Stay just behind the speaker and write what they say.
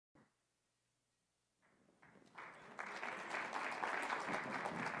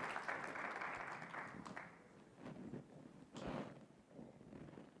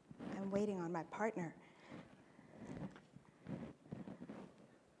I'm waiting on my partner.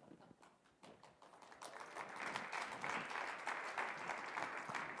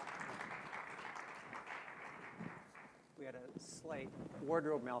 We had a slight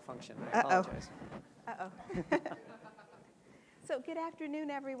wardrobe malfunction. I apologize. Uh-oh. So good afternoon,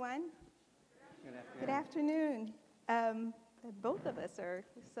 everyone. Good afternoon. Good afternoon. Both of us are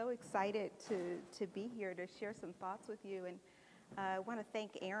so excited to be here to share some thoughts with you. And I want to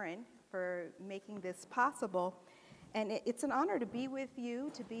thank Aaron for making this possible. And it's an honor to be with you,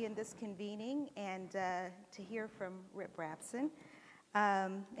 to be in this convening, and to hear from Rapson.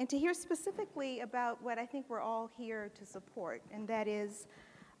 And to hear specifically about what I think we're all here to support, and that is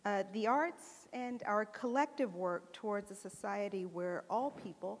the arts and our collective work towards a society where all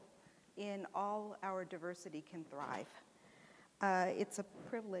people in all our diversity can thrive. It's a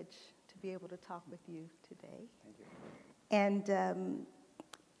privilege to be able to talk with you today. Thank you. And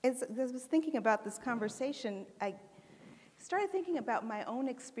as I was thinking about this conversation, I started thinking about my own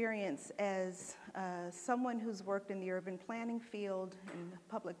experience as someone who's worked in the urban planning field and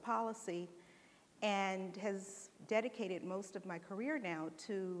public policy and has dedicated most of my career now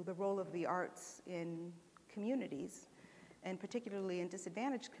to the role of the arts in communities, and particularly in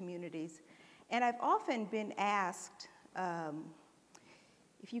disadvantaged communities. And I've often been asked,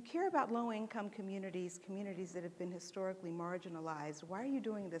 if you care about low-income communities, communities that have been historically marginalized, why are you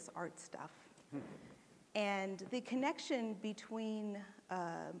doing this art stuff? And the connection between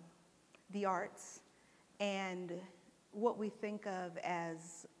the arts and what we think of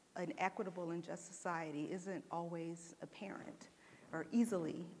as an equitable and just society isn't always apparent or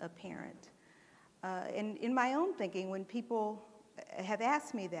easily apparent. And in my own thinking, when people have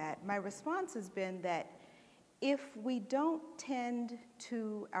asked me that, my response has been that if we don't tend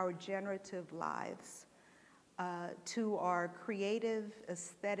to our generative lives, to our creative,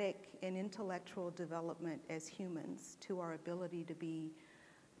 aesthetic, and intellectual development as humans, to our ability to be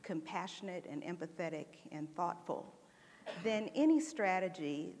compassionate and empathetic and thoughtful, then any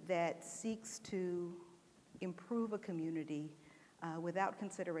strategy that seeks to improve a community without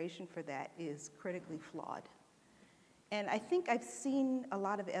consideration for that is critically flawed. And I think I've seen a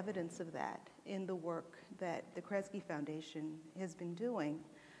lot of evidence of that in the work that the Kresge Foundation has been doing,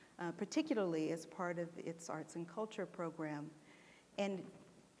 particularly as part of its arts and culture program. And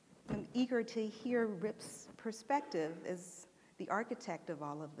I'm eager to hear Rip's perspective as the architect of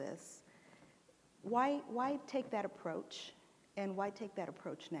all of this. Why take that approach, and why take that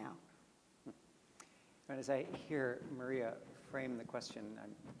approach now? And as I hear Maria frame the question,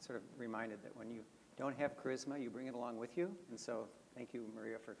 I'm sort of reminded that when you don't have charisma, you bring it along with you. And so thank you,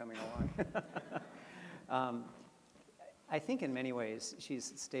 Maria, for coming along. I think in many ways,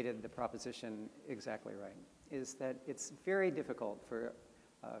 she's stated the proposition exactly right, is that it's very difficult for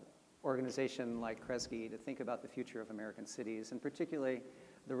an organization like Kresge to think about the future of American cities, and particularly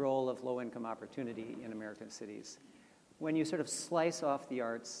the role of low-income opportunity in American cities. When you sort of slice off the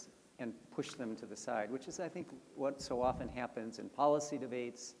arts and push them to the side, which is, I think, what so often happens in policy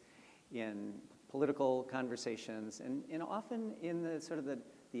debates, in political conversations, and often in the sort of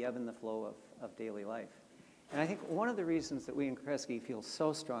the ebb and the flow of daily life. And I think one of the reasons that we in Kresge feel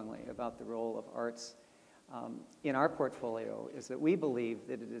so strongly about the role of arts in our portfolio is that we believe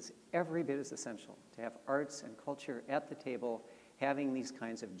that it is every bit as essential to have arts and culture at the table, having these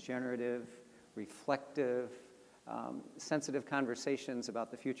kinds of generative, reflective, sensitive conversations about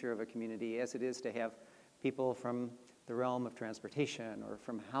the future of a community as it is to have people from the realm of transportation or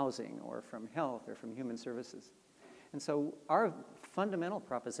from housing or from health or from human services. And so our fundamental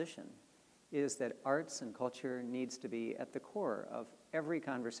proposition is that arts and culture needs to be at the core of every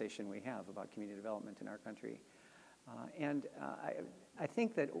conversation we have about community development in our country. I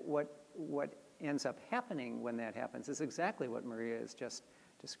think that what ends up happening when that happens is exactly what Maria has just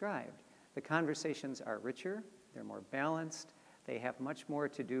described. The conversations are richer, they're more balanced, they have much more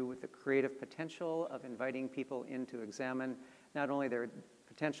to do with the creative potential of inviting people in to examine not only their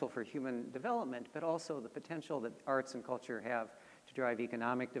potential for human development, but also the potential that arts and culture have to drive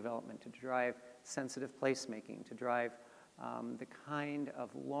economic development, to drive sensitive placemaking, to drive the kind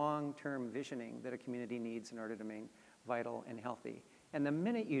of long-term visioning that a community needs in order to remain vital and healthy. And the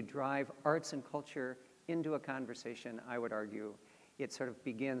minute you drive arts and culture into a conversation, I would argue, it sort of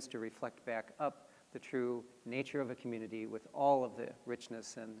begins to reflect back up the true nature of a community with all of the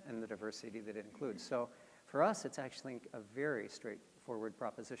richness and the diversity that it includes. So for us, it's actually a very straightforward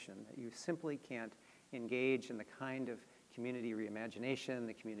proposition that you simply can't engage in the kind of community reimagination,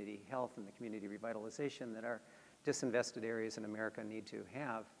 the community health, and the community revitalization that our disinvested areas in America need to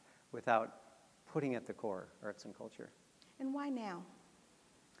have without putting at the core arts and culture. And why now?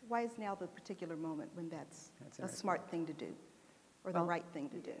 Why is now the particular moment when that's a interesting. smart thing to do, or the Well, right thing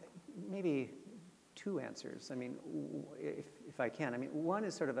to do? Maybe two answers. I mean, if I can. I mean, one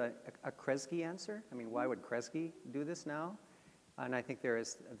is sort of a Kresge answer. I mean, why would Kresge do this now? And I think there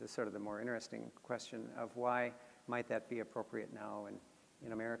is the sort of the more interesting question of why might that be appropriate now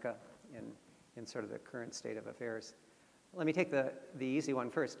in America, in sort of the current state of affairs. Let me take the easy one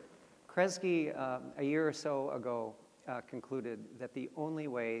first. Kresge, a year or so ago, concluded that the only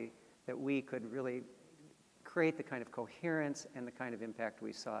way that we could really create the kind of coherence and the kind of impact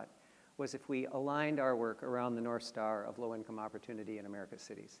we sought was if we aligned our work around the North Star of low-income opportunity in America's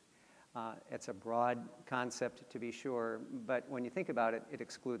cities. It's a broad concept, to be sure, but when you think about it, it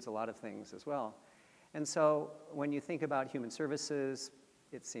excludes a lot of things as well. And so when you think about human services,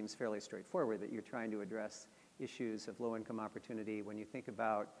 it seems fairly straightforward that you're trying to address issues of low-income opportunity. When you think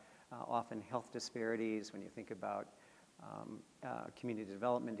about often health disparities, when you think about community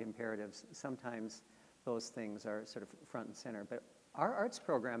development imperatives, sometimes those things are sort of front and center. But our arts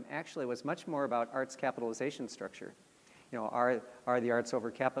program actually was much more about arts capitalization structure. You know, are the arts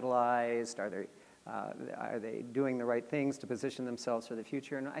overcapitalized? Are they doing the right things to position themselves for the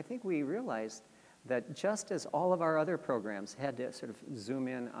future? And I think we realized that just as all of our other programs had to sort of zoom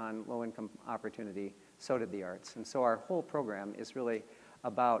in on low-income opportunity, so did the arts. And so our whole program is really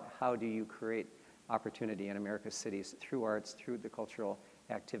about how do you create opportunity in America's cities through arts, through the cultural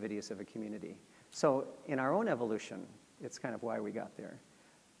activities of a community. So in our own evolution, it's kind of why we got there.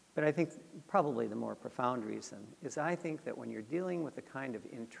 But I think probably the more profound reason is I think that when you're dealing with the kind of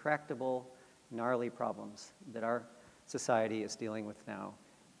intractable, gnarly problems that our society is dealing with now,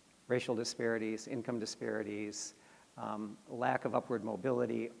 racial disparities, income disparities, lack of upward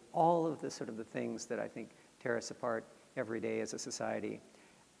mobility, all of the sort of the things that I think tear us apart every day as a society,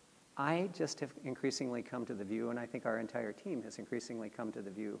 I just have increasingly come to the view, and I think our entire team has increasingly come to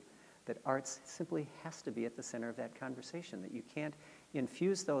the view, that arts simply has to be at the center of that conversation, that you can't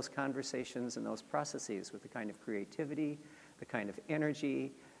infuse those conversations and those processes with the kind of creativity, the kind of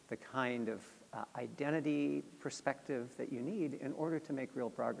energy, the kind of identity perspective that you need in order to make real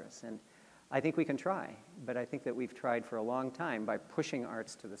progress. And I think we can try, but I think that we've tried for a long time by pushing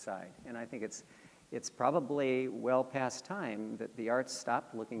arts to the side. And I think it's probably well past time that the arts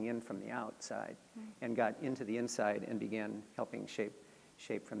stopped looking in from the outside and got into the inside and began helping shape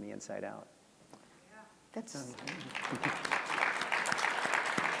from the inside out. Yeah.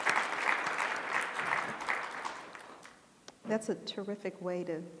 That's a terrific way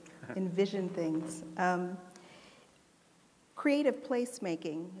to envision things. Creative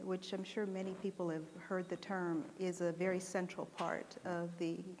placemaking, which I'm sure many people have heard the term, is a very central part of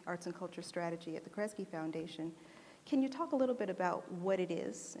the arts and culture strategy at the Kresge Foundation. Can you talk a little bit about what it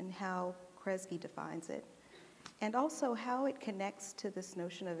is and how Kresge defines it? And also how it connects to this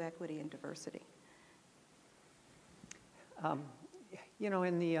notion of equity and diversity. You know,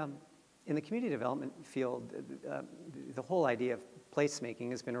 in the community development field, the whole idea of placemaking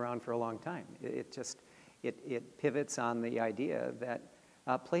has been around for a long time. It pivots on the idea that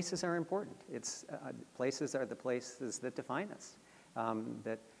places are important. Places are the places that define us.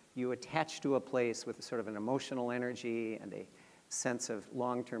 That you attach to a place with a sort of an emotional energy and a sense of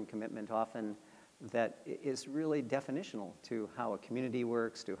long-term commitment, often that is really definitional to how a community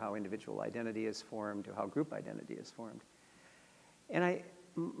works, to how individual identity is formed, to how group identity is formed. And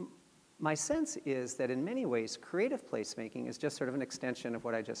my sense is that in many ways, creative placemaking is just sort of an extension of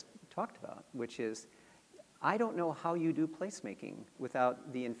what I just talked about, which is, I don't know how you do placemaking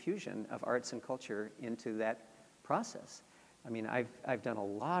without the infusion of arts and culture into that process. I mean, I've done a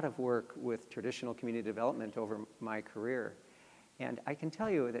lot of work with traditional community development over my career. And I can tell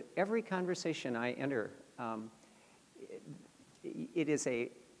you that every conversation I enter, it is an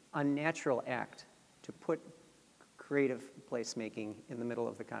unnatural act to put creative placemaking in the middle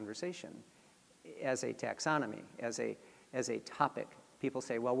of the conversation as a taxonomy, as a topic. People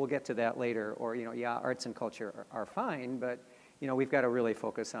say, well, we'll get to that later, or, you know, yeah, arts and culture are fine, but, you know, we've got to really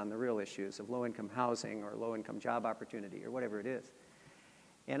focus on the real issues of low-income housing or low-income job opportunity or whatever it is.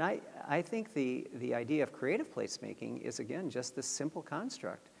 And I think the idea of creative placemaking is, again, just this simple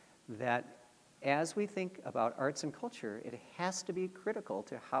construct that as we think about arts and culture, it has to be critical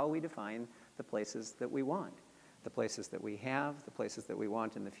to how we define the places that we want, the places that we have, the places that we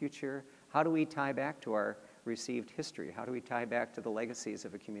want in the future. How do we tie back to our received history? How do we tie back to the legacies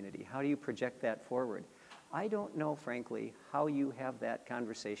of a community? How do you project that forward? I don't know, frankly, how you have that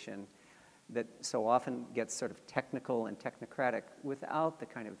conversation that so often gets sort of technical and technocratic without the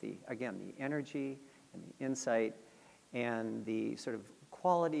kind of the energy and the insight and the sort of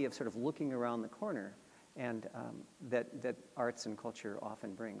quality of sort of looking around the corner and that arts and culture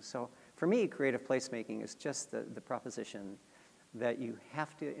often brings. So for me, creative placemaking is just the proposition that you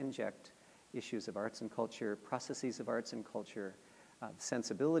have to inject issues of arts and culture, processes of arts and culture,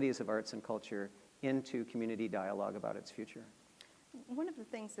 sensibilities of arts and culture into community dialogue about its future. One of the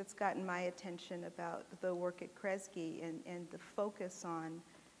things that's gotten my attention about the work at Kresge and the focus on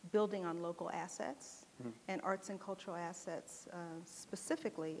building on local assets and arts and cultural assets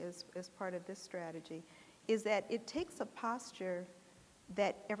specifically as part of this strategy is that it takes a posture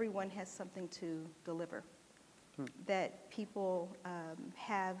that everyone has something to deliver, that people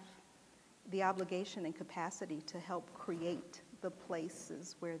have the obligation and capacity to help create the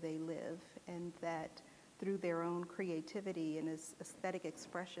places where they live, and that through their own creativity and aesthetic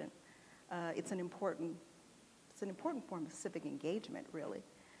expression, it's an important form of civic engagement, really.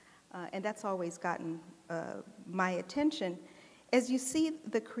 And that's always gotten my attention. As you see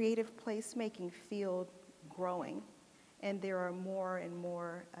the creative placemaking field growing, and there are more and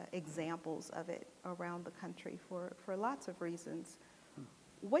more examples of it around the country for lots of reasons,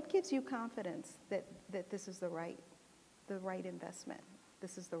 what gives you confidence that this is the right investment,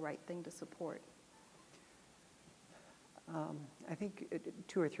 this is the right thing to support? I think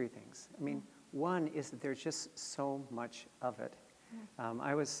two or three things. I mean, one is that there's just so much of it.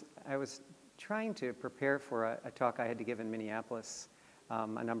 I was trying to prepare for a talk I had to give in Minneapolis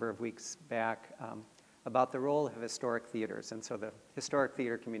a number of weeks back about the role of historic theaters. And so the historic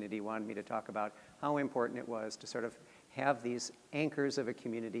theater community wanted me to talk about how important it was to sort of have these anchors of a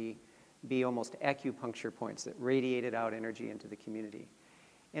community be almost acupuncture points that radiated out energy into the community.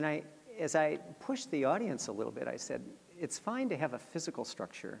 And as I pushed the audience a little bit, I said, it's fine to have a physical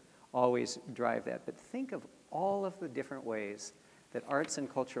structure always drive that, but think of all of the different ways that arts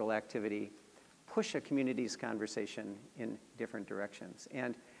and cultural activity push a community's conversation in different directions.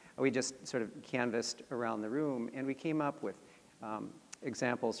 And we just sort of canvassed around the room, and we came up with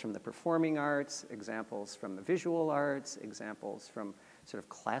examples from the performing arts, examples from the visual arts, examples from sort of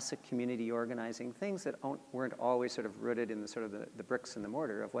classic community organizing, things that weren't always sort of rooted in the sort of the bricks and the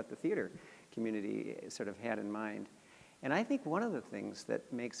mortar of what the theater community sort of had in mind. And I think one of the things that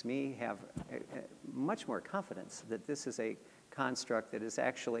makes me have much more confidence that this is a construct that is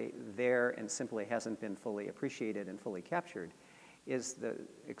actually there and simply hasn't been fully appreciated and fully captured is the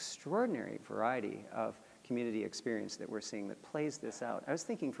extraordinary variety of community experience that we're seeing that plays this out. I was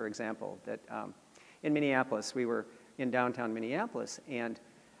thinking, for example, that in Minneapolis, we were in downtown Minneapolis, and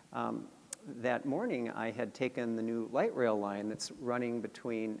that morning I had taken the new light rail line that's running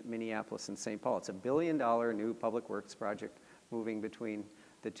between Minneapolis and St. Paul. It's a $1 billion new public works project moving between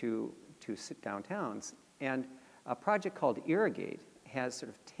the two downtowns. And a project called Irrigate has sort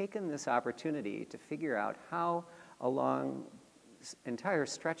of taken this opportunity to figure out how along entire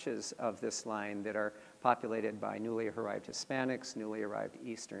stretches of this line that are populated by newly arrived Hispanics, newly arrived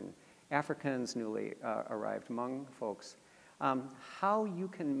Eastern Africans, newly arrived Hmong folks, how you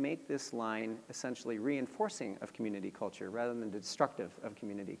can make this line essentially reinforcing of community culture rather than destructive of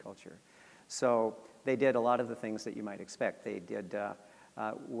community culture. So they did a lot of the things that you might expect. They did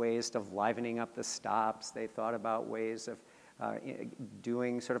ways of livening up the stops. They thought about ways of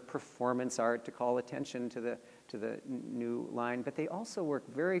doing sort of performance art to call attention to the new line. But they also worked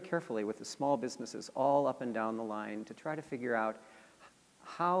very carefully with the small businesses all up and down the line to try to figure out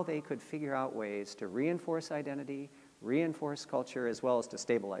how they could figure out ways to reinforce identity, reinforce culture, as well as to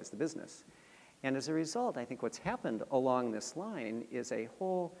stabilize the business. And as a result, I think what's happened along this line is a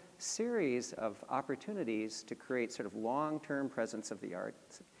whole series of opportunities to create sort of long-term presence of the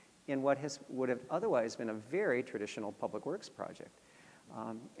arts in what would have otherwise been a very traditional public works project.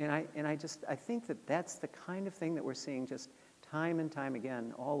 And I think that that's the kind of thing that we're seeing just time and time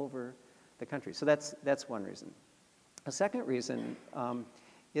again all over the country. So that's one reason. A second reason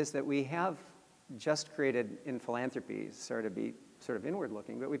is that we have just created in philanthropy, sorry to be sort of inward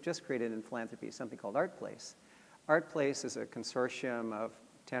looking, but we've just created in philanthropy something called ArtPlace. ArtPlace is a consortium of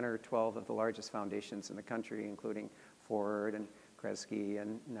 10 or 12 of the largest foundations in the country, including Ford and Kresge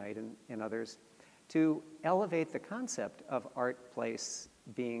and Knight and others, to elevate the concept of ArtPlace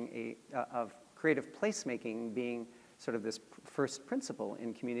being of creative placemaking being sort of this first principle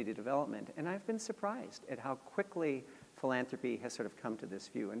in community development. And I've been surprised at how quickly philanthropy has sort of come to this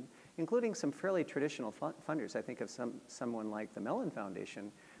view, and including some fairly traditional funders. I think of someone like the Mellon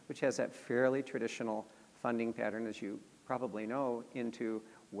Foundation, which has that fairly traditional funding pattern, as you probably know, into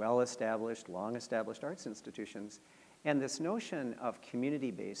well-established, long-established arts institutions. And this notion of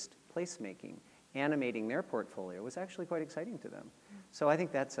community-based placemaking, animating their portfolio, was actually quite exciting to them. So I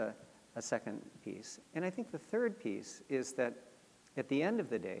think that's a second piece. And I think the third piece is that at the end of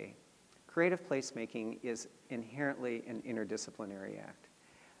the day, creative placemaking is inherently an interdisciplinary act.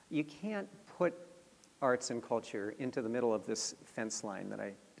 You can't put arts and culture into the middle of this fence line that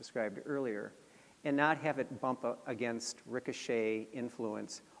I described earlier and not have it bump up against, ricochet,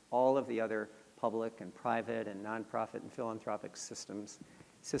 influence all of the other public and private and nonprofit and philanthropic systems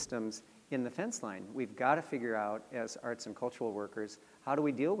in the fence line. We've got to figure out, as arts and cultural workers, how do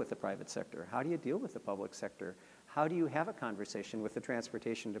we deal with the private sector? How do you deal with the public sector? How do you have a conversation with the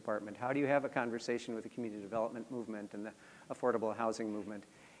transportation department? How do you have a conversation with the community development movement and the affordable housing movement?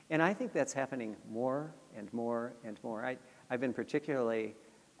 And I think that's happening more and more and more. I've been particularly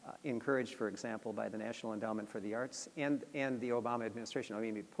encouraged, for example, by the National Endowment for the Arts and the Obama administration. I don't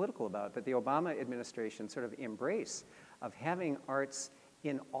mean to be political about it, but the Obama administration sort of embrace of having arts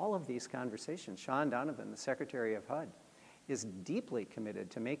in all of these conversations. Sean Donovan, the Secretary of HUD, is deeply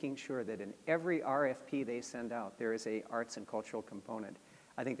committed to making sure that in every RFP they send out, there is a arts and cultural component.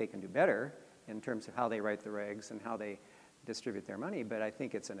 I think they can do better in terms of how they write the regs and how they distribute their money, but I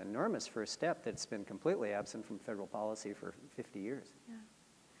think it's an enormous first step that's been completely absent from federal policy for 50 years.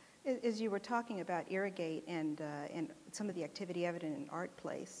 Yeah. As you were talking about Irrigate and some of the activity evident in Art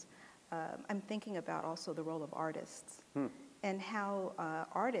Place, I'm thinking about also the role of artists and how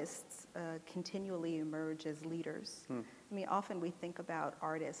artists continually emerge as leaders. I mean, often we think about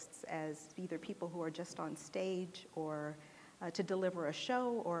artists as either people who are just on stage or to deliver a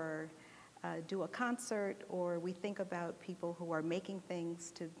show or do a concert, or we think about people who are making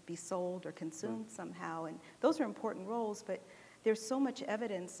things to be sold or consumed somehow, and those are important roles, but there's so much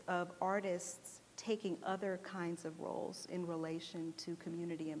evidence of artists taking other kinds of roles in relation to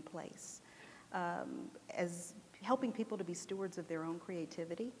community and place, as helping people to be stewards of their own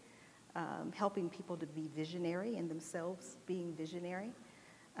creativity, helping people to be visionary and themselves being visionary.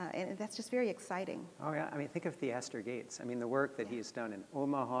 And that's just very exciting. Oh yeah, I mean, think of Theaster Gates. I mean, the work that he's done in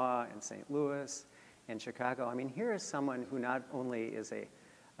Omaha and St. Louis and Chicago. I mean, here is someone who not only is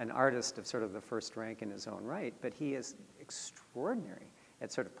an artist of sort of the first rank in his own right, but he is extraordinary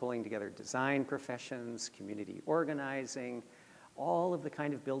at sort of pulling together design professions, community organizing, all of the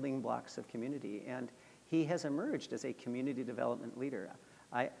kind of building blocks of community. And he has emerged as a community development leader.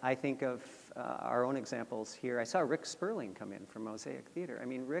 I think of our own examples here. I saw Rick Sperling come in from Mosaic Theater. I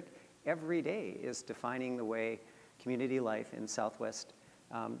mean, Rick every day is defining the way community life in Southwest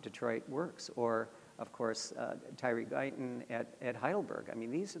Detroit works. Or, of course, Tyree Guyton at Heidelberg. I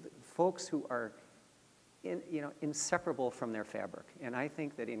mean, these are the folks who are inseparable from their fabric. And I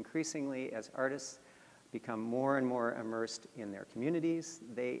think that increasingly, as artists become more and more immersed in their communities,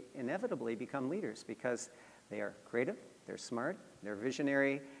 they inevitably become leaders because they are creative, they're smart, they're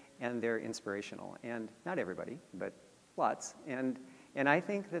visionary, and they're inspirational. And not everybody, but lots. And I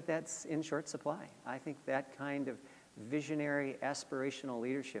think that that's in short supply. I think that kind of visionary, aspirational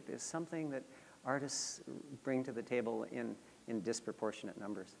leadership is something that artists bring to the table in disproportionate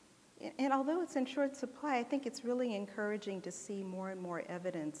numbers. And although it's in short supply, I think it's really encouraging to see more and more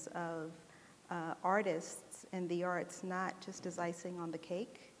evidence of artists and the arts not just as icing on the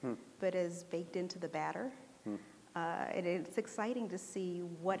cake, but as baked into the batter. And it's exciting to see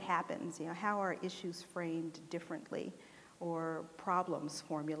what happens, how are issues framed differently or problems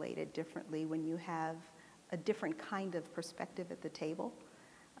formulated differently when you have a different kind of perspective at the table,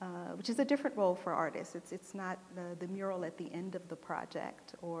 which is a different role for artists. It's not the mural at the end of the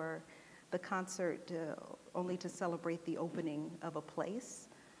project or the concert only to celebrate the opening of a place,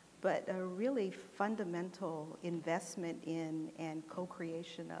 but a really fundamental investment in and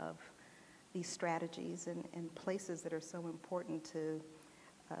co-creation of these strategies and places that are so important to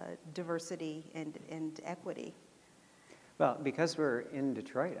diversity and equity. Well, because we're in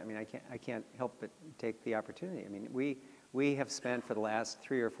Detroit, I mean, I can't help but take the opportunity. I mean, we have spent for the last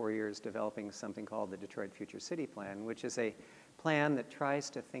 3 or 4 years developing something called the Detroit Future City Plan, which is a plan that tries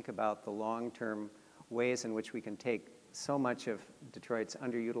to think about the long-term ways in which we can take so much of Detroit's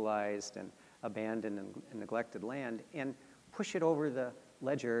underutilized and abandoned and neglected land and push it over the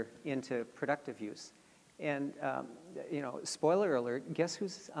ledger into productive use. And, spoiler alert, guess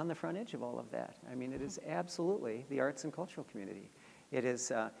who's on the front edge of all of that? I mean, it is absolutely the arts and cultural community. It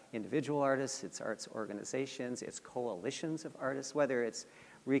is individual artists, it's arts organizations, it's coalitions of artists, whether it's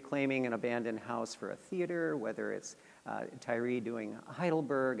reclaiming an abandoned house for a theater, whether it's Tyree doing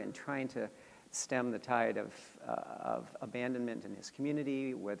Heidelberg and trying to stem the tide of abandonment in his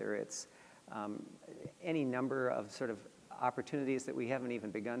community, whether it's any number of sort of opportunities that we haven't even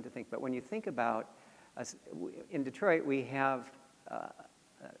begun to think. But when you think about, in Detroit, we have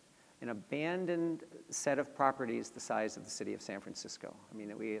an abandoned set of properties the size of the city of San Francisco. I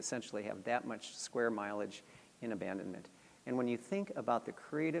mean, we essentially have that much square mileage in abandonment. And when you think about the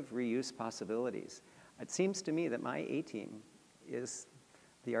creative reuse possibilities, it seems to me that my A team is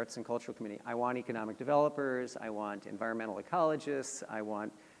the Arts and Cultural Committee. I want economic developers, I want environmental ecologists, I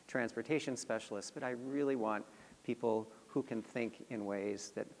want transportation specialists, but I really want people who can think in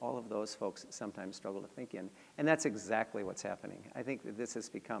ways that all of those folks sometimes struggle to think in. And that's exactly what's happening. I think that this has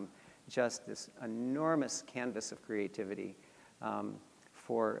become just this enormous canvas of creativity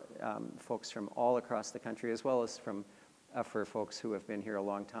for folks from all across the country, as well as for folks who have been here a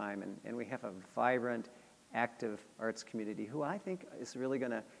long time. And we have a vibrant, active arts community who I think is really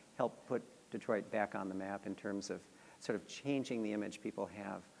going to help put Detroit back on the map in terms of sort of changing the image people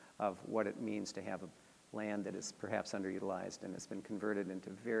have of what it means to have a land that is perhaps underutilized and has been converted into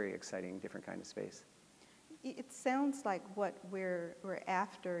very exciting different kind of space. It sounds like what we're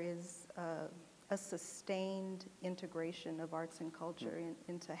after is a sustained integration of arts and culture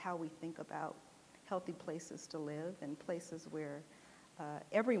into how we think about healthy places to live and places where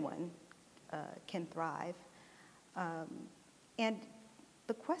everyone can thrive. And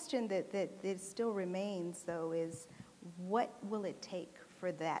the question that still remains, though, is what will it take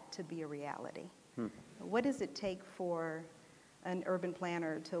for that to be a reality? What does it take for an urban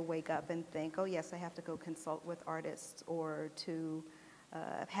planner to wake up and think, oh yes, I have to go consult with artists, or to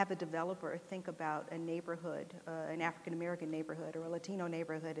have a developer think about a neighborhood, an African-American neighborhood or a Latino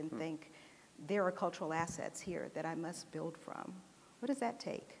neighborhood, and think, there are cultural assets here that I must build from? What does that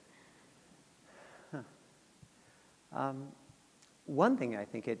take? One thing I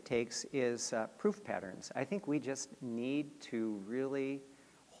think it takes is proof patterns. I think we just need to really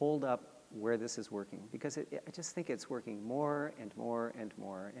hold up where this is working, because I just think it's working more and more and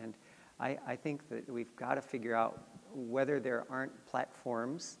more. And I think that we've got to figure out whether there aren't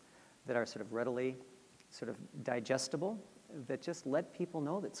platforms that are sort of readily sort of digestible, that just let people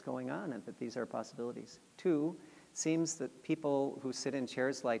know that's going on and that these are possibilities. Two, seems that people who sit in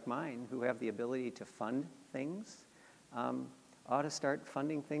chairs like mine, who have the ability to fund things, ought to start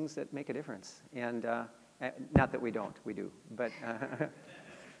funding things that make a difference. And not that we don't, we do, but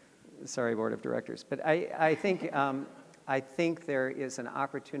sorry, board of directors. But I think there is an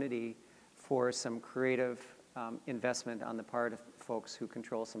opportunity for some creative investment on the part of folks who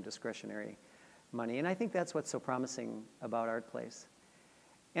control some discretionary money. And I think that's what's so promising about Art Place.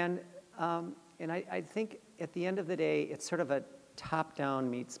 And I think at the end of the day, it's sort of a top-down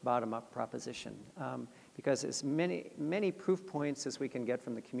meets bottom-up proposition. Because as many proof points as we can get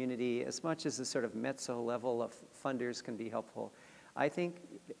from the community, as much as the sort of mezzo level of funders can be helpful, I think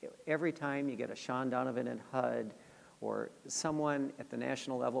every time you get a Sean Donovan at HUD, or someone at the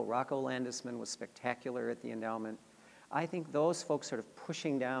national level, Rocco Landisman was spectacular at the endowment, I think those folks sort of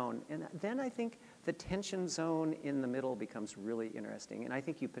pushing down, and then I think the tension zone in the middle becomes really interesting. And I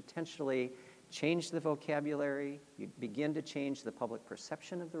think you potentially change the vocabulary, you begin to change the public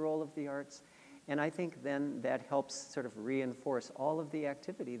perception of the role of the arts, and I think then that helps sort of reinforce all of the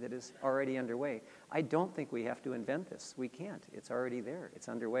activity that is already underway. I don't think we have to invent this. We can't. It's already there. It's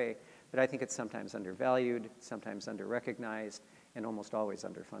underway. But I think it's sometimes undervalued, sometimes underrecognized, and almost always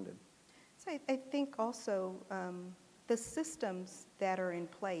underfunded. So I think also the systems that are in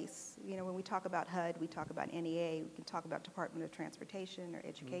place, you know, when we talk about HUD, we talk about NEA, we can talk about Department of Transportation or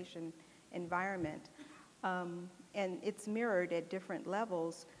Education, environment, and it's mirrored at different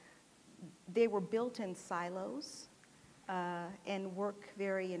levels. They were built in silos and work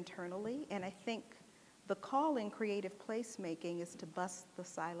very internally, and I think the call in creative placemaking is to bust the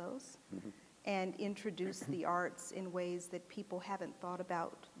silos and introduce the arts in ways that people haven't thought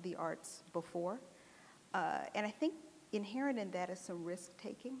about the arts before. And I think inherent in that is some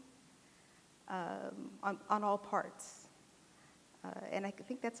risk-taking on all parts. And I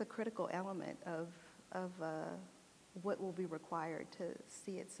think that's a critical element of what will be required to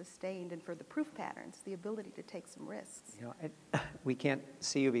see it sustained, and for the proof patterns, the ability to take some risks. You know, we can't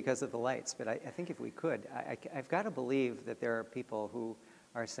see you because of the lights, but I think if we could, I've got to believe that there are people who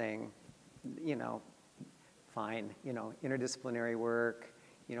are saying, you know, fine, you know, interdisciplinary work,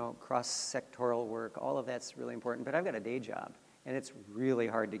 you know, cross-sectoral work, all of that's really important, but I've got a day job, and it's really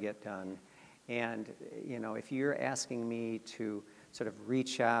hard to get done. And, you know, if you're asking me to sort of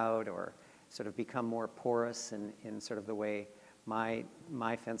reach out or sort of become more porous in sort of the way my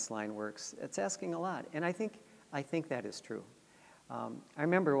fence line works, it's asking a lot. And I think that is true. I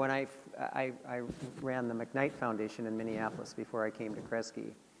remember when I ran the McKnight Foundation in Minneapolis before I came to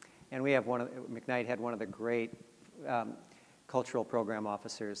Kresge, and we have McKnight had one of the great cultural program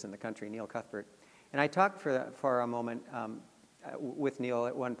officers in the country, Neil Cuthbert. And I talked for a moment with Neil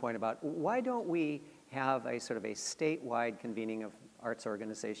at one point about why don't we have a sort of a statewide convening of arts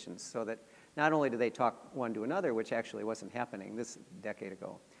organizations so that not only do they talk one to another, which actually wasn't happening this decade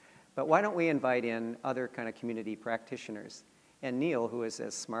ago, but why don't we invite in other kind of community practitioners? And Neil, who is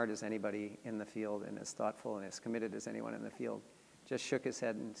as smart as anybody in the field and as thoughtful and as committed as anyone in the field, just shook his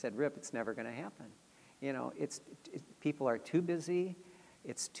head and said, Rip, it's never going to happen. You know, people are too busy.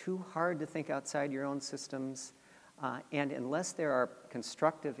 It's too hard to think outside your own systems. And unless there are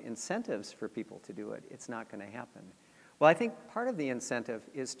constructive incentives for people to do it, it's not going to happen. Well, I think part of the incentive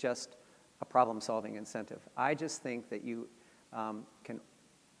is just a problem-solving incentive. I just think that you can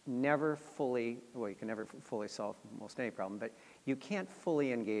never fully, well, you can never fully solve most any problem, but you can't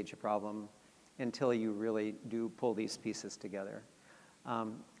fully engage a problem until you really do pull these pieces together.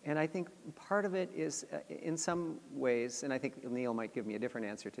 And I think part of it is, in some ways, and I think Neil might give me a different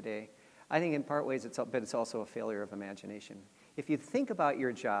answer today, I think in part ways, but it's also a failure of imagination. If you think about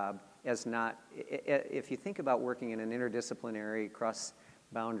your job as not, if you think about working in an interdisciplinary,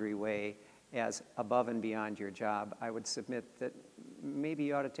 cross-boundary way as above and beyond your job, I would submit that maybe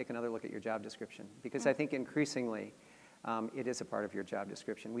you ought to take another look at your job description, because I think increasingly it is a part of your job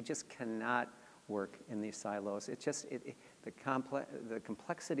description. We just cannot work in these silos. It's just the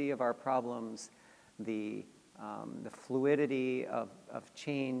complexity of our problems, the fluidity of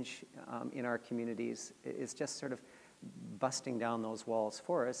change in our communities is just sort of busting down those walls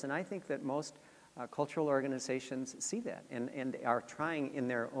for us. And I think that most cultural organizations see that and are trying in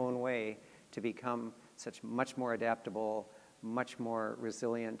their own way to become much more adaptable, much more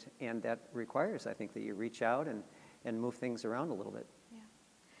resilient, and that requires, I think, that you reach out and move things around a little bit. Yeah.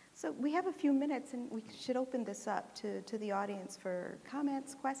 So we have a few minutes, and we should open this up to the audience for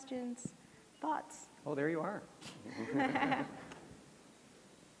comments, questions, thoughts. Oh, there you are.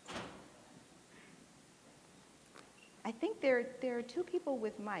 I think there are two people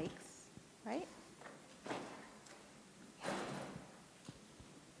with mics, right?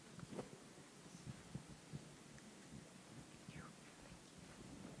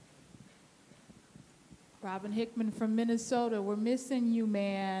 Robin Hickman from Minnesota. We're missing you,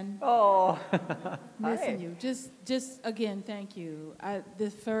 man. Oh, missing you. Just again, thank you.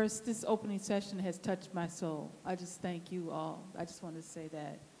 This opening session has touched my soul. I just thank you all. I just wanted to say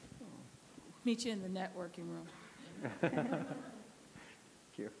that. Meet you in the networking room. Thank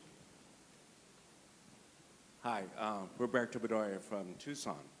you. Hi, Roberto Bedoya from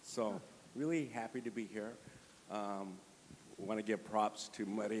Tucson. So really happy to be here. Want to give props to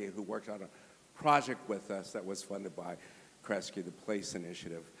Maria, who worked on a project with us that was funded by Kresge, the Place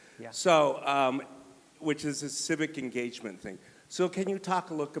Initiative. Yeah. So, which is a civic engagement thing. So can you talk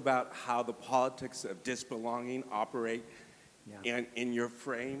a look about how the politics of disbelonging operate in your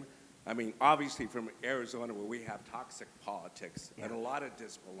frame? I mean, obviously from Arizona, where we have toxic politics and a lot of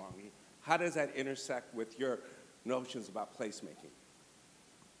disbelonging, how does that intersect with your notions about placemaking?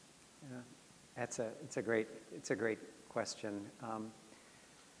 Yeah, it's a great question.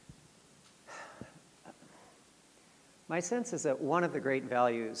 My sense is that one of the great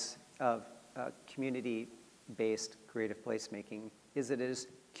values of community-based creative placemaking is that it is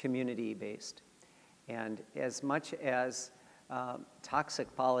community-based. And as much as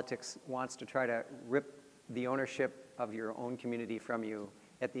toxic politics wants to try to rip the ownership of your own community from you,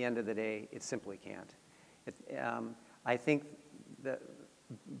 at the end of the day, it simply can't. I think that,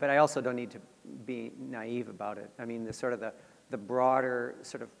 but I also don't need to be naive about it. I mean, the broader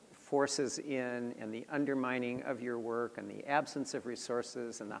sort of forces in and the undermining of your work and the absence of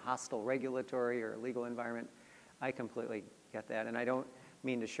resources and the hostile regulatory or legal environment, I completely get that. And I don't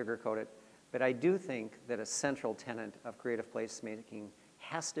mean to sugarcoat it, but I do think that a central tenet of creative placemaking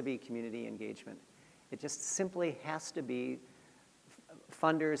has to be community engagement. It just simply has to be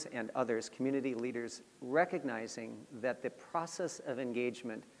funders and others, community leaders, recognizing that the process of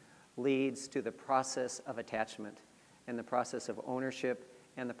engagement leads to the process of attachment and the process of ownership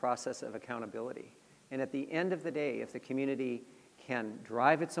and the process of accountability. And at the end of the day, if the community can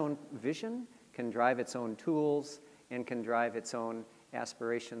drive its own vision, can drive its own tools, and can drive its own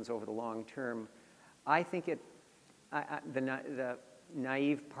aspirations over the long term, I think the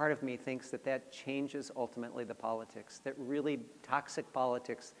naive part of me thinks that changes ultimately the politics, that really toxic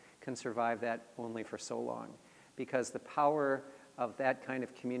politics can survive that only for so long, because the power of that kind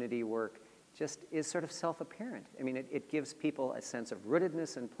of community work just is sort of self-apparent. I mean, it gives people a sense of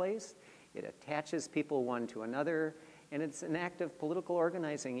rootedness in place, it attaches people one to another, and it's an act of political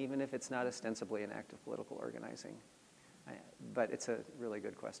organizing, even if it's not ostensibly an act of political organizing. But it's a really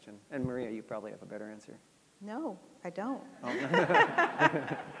good question. And Maria, you probably have a better answer. No, I don't.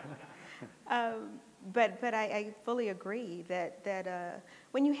 Oh. But I fully agree that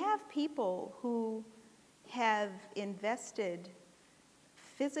when you have people who have invested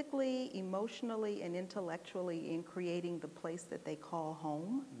physically, emotionally, and intellectually in creating the place that they call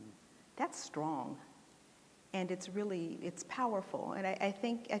home, that's strong. And it's powerful. And I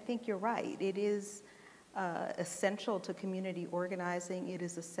think you're right. It is essential to community organizing. It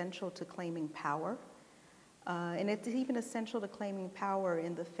is essential to claiming power. And it's even essential to claiming power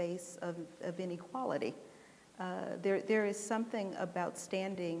in the face of inequality. There is something about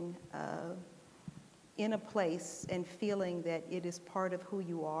standing in a place and feeling that it is part of who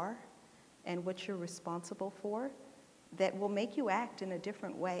you are and what you're responsible for that will make you act in a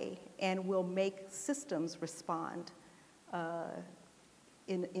different way and will make systems respond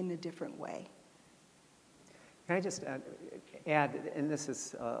in a different way. Can I just add, and this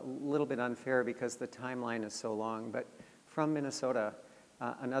is a little bit unfair because the timeline is so long, but from Minnesota,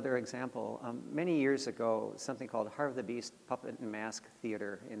 another example, many years ago, something called Heart of the Beast Puppet and Mask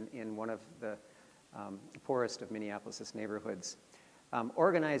Theater in one of the poorest of Minneapolis' neighborhoods,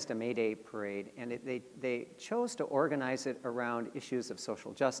 organized a May Day parade, and they chose to organize it around issues of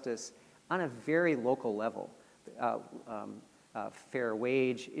social justice on a very local level. Fair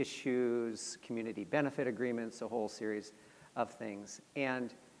wage issues, community benefit agreements, a whole series of things.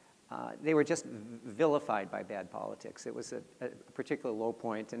 And they were just vilified by bad politics. It was a particular low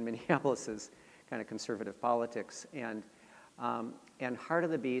point in Minneapolis's kind of conservative politics. And Heart of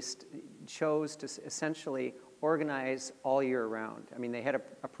the Beast chose to essentially organize all year round. I mean, they had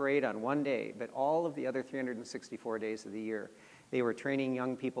a parade on one day, but all of the other 364 days of the year, they were training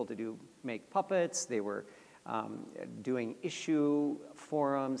young people to make puppets. They were doing issue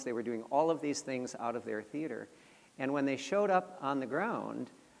forums. They were doing all of these things out of their theater. And when they showed up on the ground,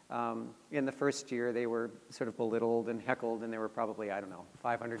 in the first year, they were sort of belittled and heckled, and there were probably, I don't know,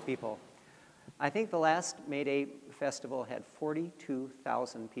 500 people. I think the last May Day festival had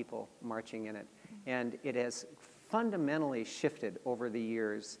 42,000 people marching in it. And it has fundamentally shifted over the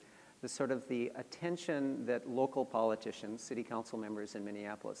years, the attention that local politicians, city council members in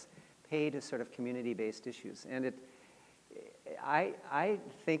Minneapolis, pay to sort of community-based issues. And I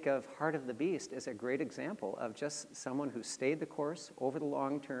think of Heart of the Beast as a great example of just someone who stayed the course over the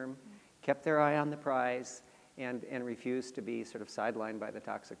long term, kept their eye on the prize, and refused to be sort of sidelined by the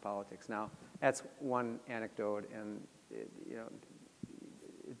toxic politics. Now, that's one anecdote, and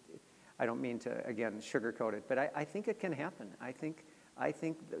I don't mean to, again, sugarcoat it, but I think it can happen. I think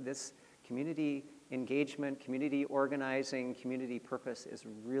this community engagement, community organizing, community purpose is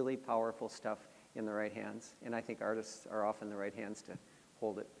really powerful stuff in the right hands, and I think artists are often the right hands to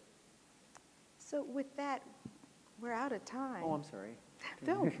hold it. So with that, we're out of time. Oh, I'm sorry.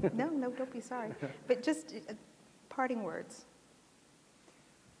 No, don't be sorry. But just parting words.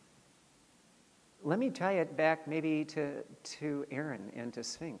 Let me tie it back maybe to Aaron and to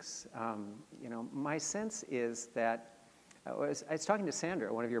Sphinx. My sense is that I was talking to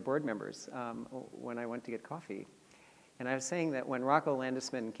Sandra, one of your board members, when I went to get coffee. And I was saying that when Rocco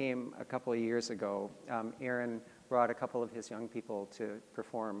Landisman came a couple of years ago, Aaron brought a couple of his young people to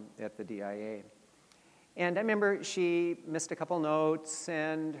perform at the DIA. And I remember she missed a couple notes,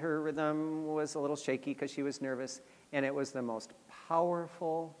 and her rhythm was a little shaky because she was nervous. And it was the most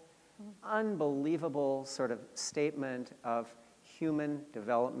powerful, unbelievable sort of statement of human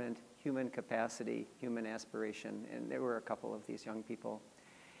development, human capacity, human aspiration. And there were a couple of these young people.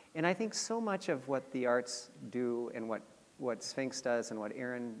 And I think so much of what the arts do and what Sphinx does and what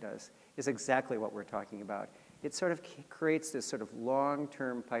Aaron does is exactly what we're talking about. It sort of creates this sort of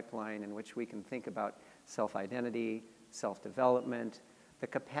long-term pipeline in which we can think about self-identity, self-development, the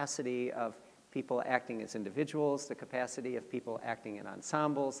capacity of people acting as individuals, the capacity of people acting in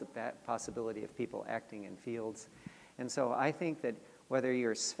ensembles, the possibility of people acting in fields. And so I think that whether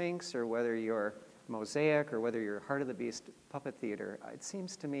you're Sphinx or whether you're Mosaic or whether you're Heart of the Beast Puppet Theater, it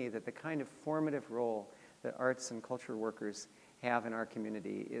seems to me that the kind of formative role that arts and culture workers have in our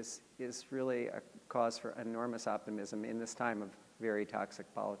community is really a cause for enormous optimism in this time of very toxic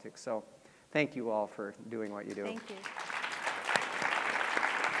politics. So thank you all for doing what you do. Thank you.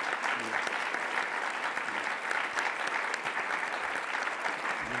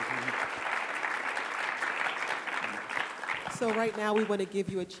 So right now we want to give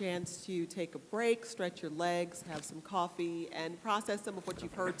you a chance to take a break, stretch your legs, have some coffee, and process some of what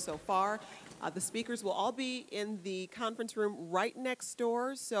you've heard so far. The speakers will all be in the conference room right next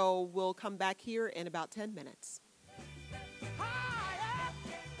door, so we'll come back here in about 10 minutes.